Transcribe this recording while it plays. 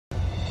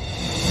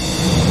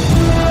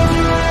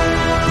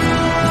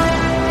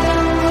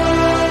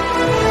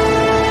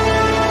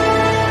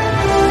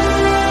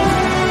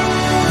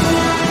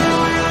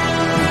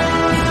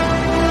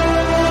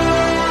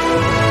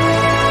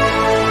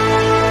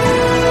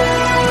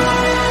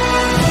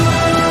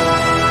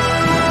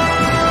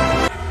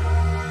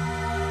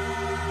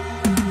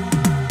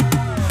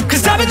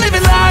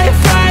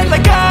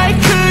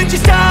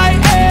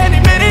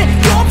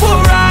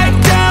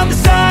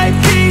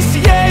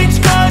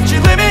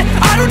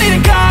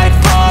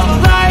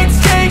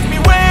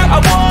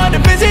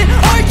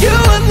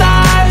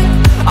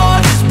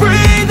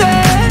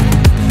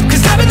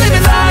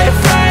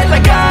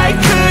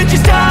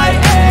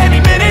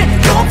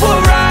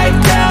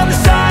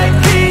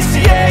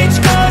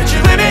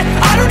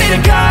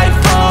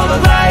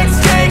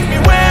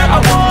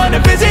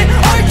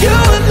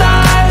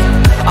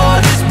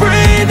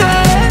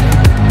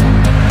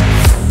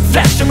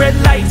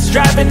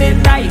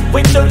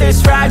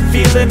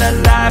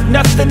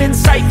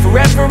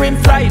forever in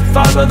flight.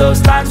 Follow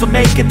those lines, we'll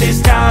make it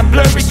this time.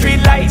 Blurry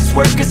street lights,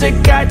 work as a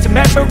guide to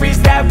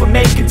memories that we're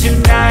making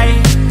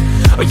tonight.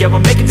 Oh yeah, we'll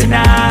make it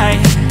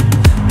tonight.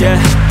 Yeah,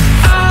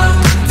 I'll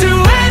do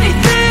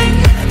anything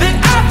that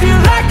I feel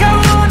like I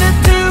wanna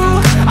do.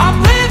 I'm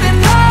living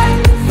life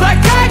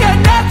like I got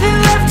nothing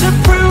left to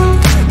prove.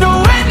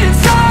 No end in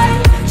sight,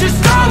 just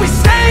always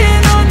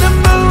staying on the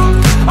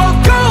move. I'll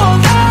go all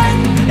night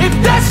if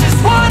that's just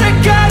what I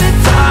gotta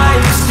do.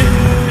 Life's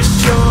too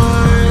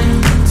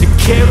short to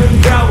care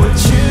about what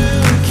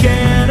you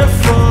can't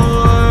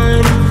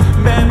afford.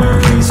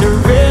 Memories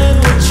are in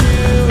what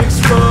you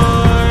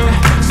explore,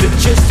 so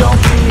just don't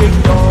be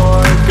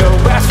ignored. Go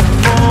ask for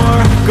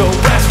more, go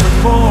ask for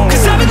more.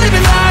 'Cause I've been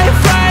living life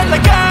right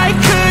like I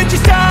could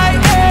just die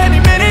any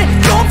minute.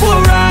 Going for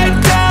a ride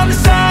down the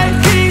side,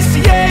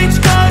 PCH,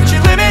 country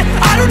limit.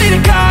 I don't need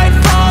a guide,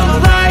 follow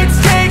lights,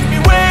 take me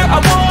where I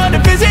wanna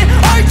visit.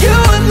 Are you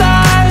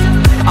alive?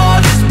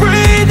 I'll just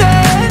breathe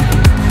in.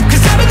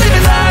 'Cause I've been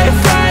living life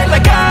right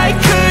like I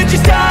could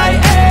just die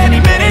any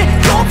minute.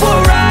 Going for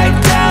a ride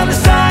down the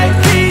side,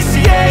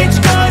 PCH,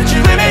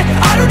 country limit.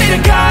 I don't need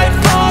a guide,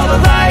 follow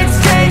lights,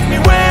 take me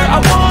where I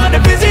wanna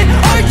visit.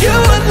 Are you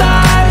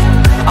alive?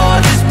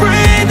 I'll just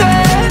breathe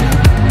in.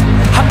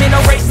 I'm in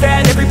a race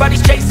that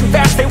everybody's chasing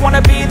fast. They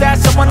wanna be that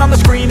someone on the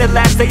screen at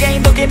last. They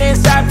ain't looking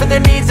inside for their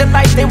needs in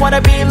life. They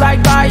wanna be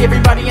liked by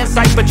everybody in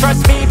sight. But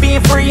trust me,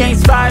 being free ain't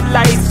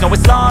spotlights. No,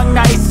 it's long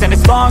nights and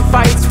it's long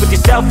fights with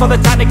yourself all the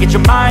time to get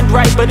your mind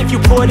right. But if you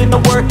put in the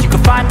work, you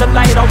can find the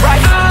light,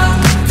 alright. I'll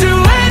do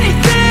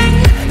anything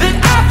that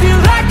I feel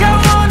like I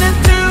wanna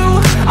do.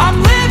 I'm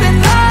living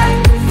life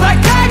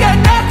like I got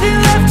nothing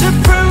left to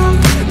prove.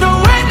 No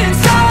end in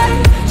sight,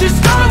 just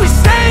always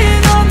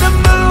staying on the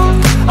move.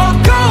 I'll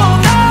go all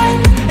night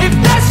if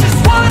that's just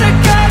what I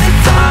gotta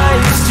do.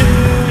 Life's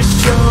too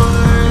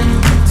short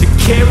to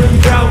care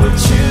about what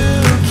you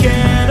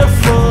can't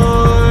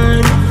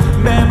afford.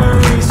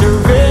 Memories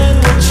are in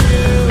what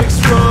you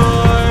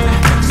explore,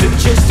 so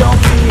just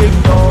don't be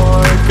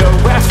ignored. Go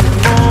ask for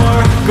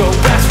more, go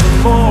ask for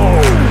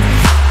more.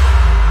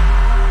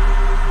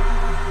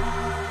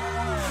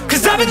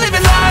 'Cause I've been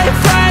living life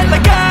right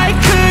like I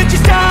could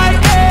just die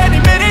any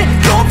minute.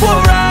 Going for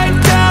a ride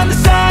down the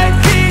side,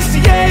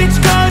 PCH,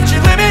 country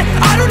limit.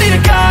 I don't need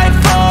a guide,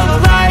 follow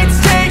lights,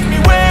 take me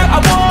where I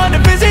wanna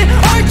visit.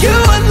 Are you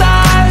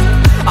alive?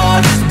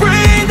 I'll just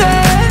breathe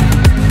in.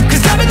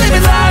 'Cause I've been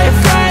living life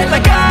right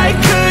like I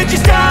could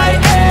just die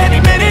any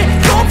minute.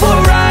 Going for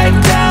a ride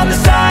down the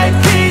side,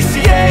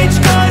 PCH,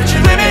 country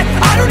limit.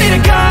 I don't need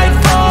a guide,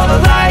 follow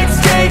lights,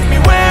 take me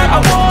where I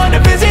wanna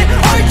visit.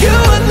 Are you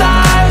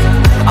alive?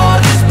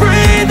 I'll just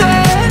breathe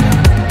in.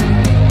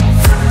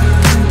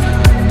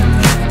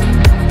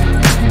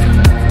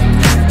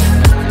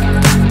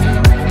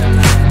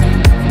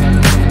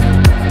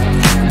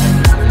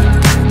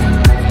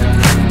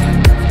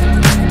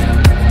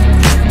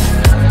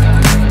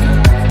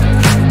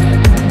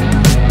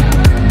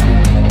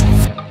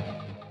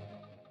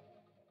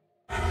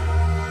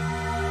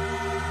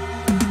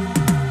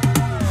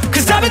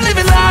 Cause I've been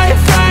living life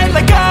right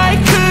like I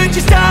could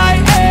just die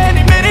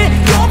any minute.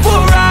 Going for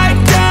a ride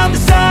down the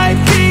side,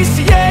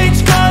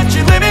 PCH,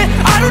 country limit.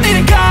 I don't need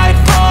a guide,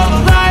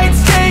 follow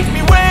lights, take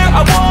me where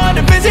I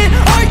wanna visit.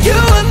 Are you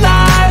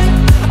alive?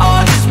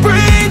 I'll just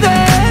breathe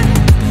in.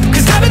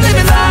 'Cause I've been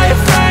living life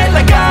right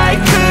like I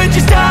could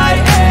just die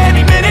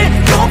any minute.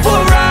 Going for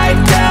a ride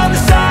down the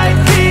side,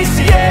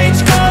 PCH,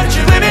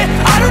 country limit.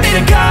 I don't need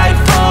a guide,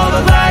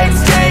 follow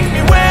lights, take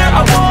me where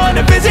I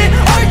wanna visit.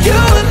 Are you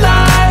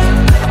alive?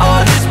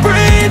 I'll just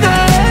breathe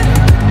in.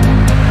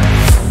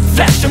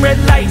 Flashing red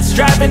lights,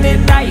 driving at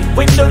night.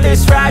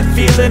 Windowless ride,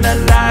 feeling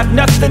alive.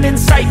 Nothing in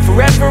sight,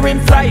 forever in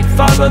flight.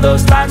 Follow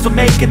those lines, we'll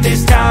make it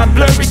this time.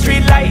 Blurry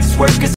street lights, work as